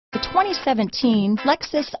2017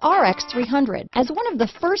 Lexus RX 300. As one of the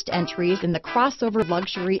first entries in the crossover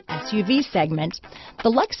luxury SUV segment, the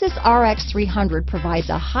Lexus RX 300 provides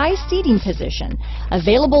a high seating position,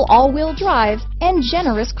 available all-wheel drive, and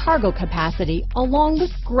generous cargo capacity, along with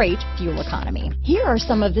great fuel economy. Here are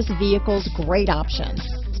some of this vehicle's great options: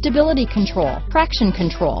 stability control, traction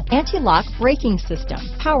control, anti-lock braking system,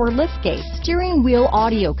 power liftgate, steering wheel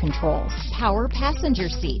audio controls, power passenger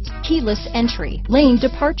seat, keyless entry, lane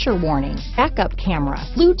departure warning, backup camera,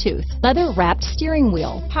 Bluetooth, leather-wrapped steering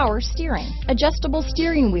wheel, power steering, adjustable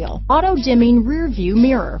steering wheel, auto-dimming rear view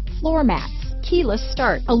mirror, floor mats, keyless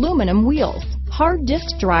start, aluminum wheels, hard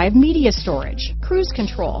disk drive media storage, cruise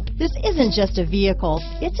control. This isn't just a vehicle,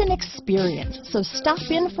 it's an experience. So stop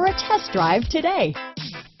in for a test drive today.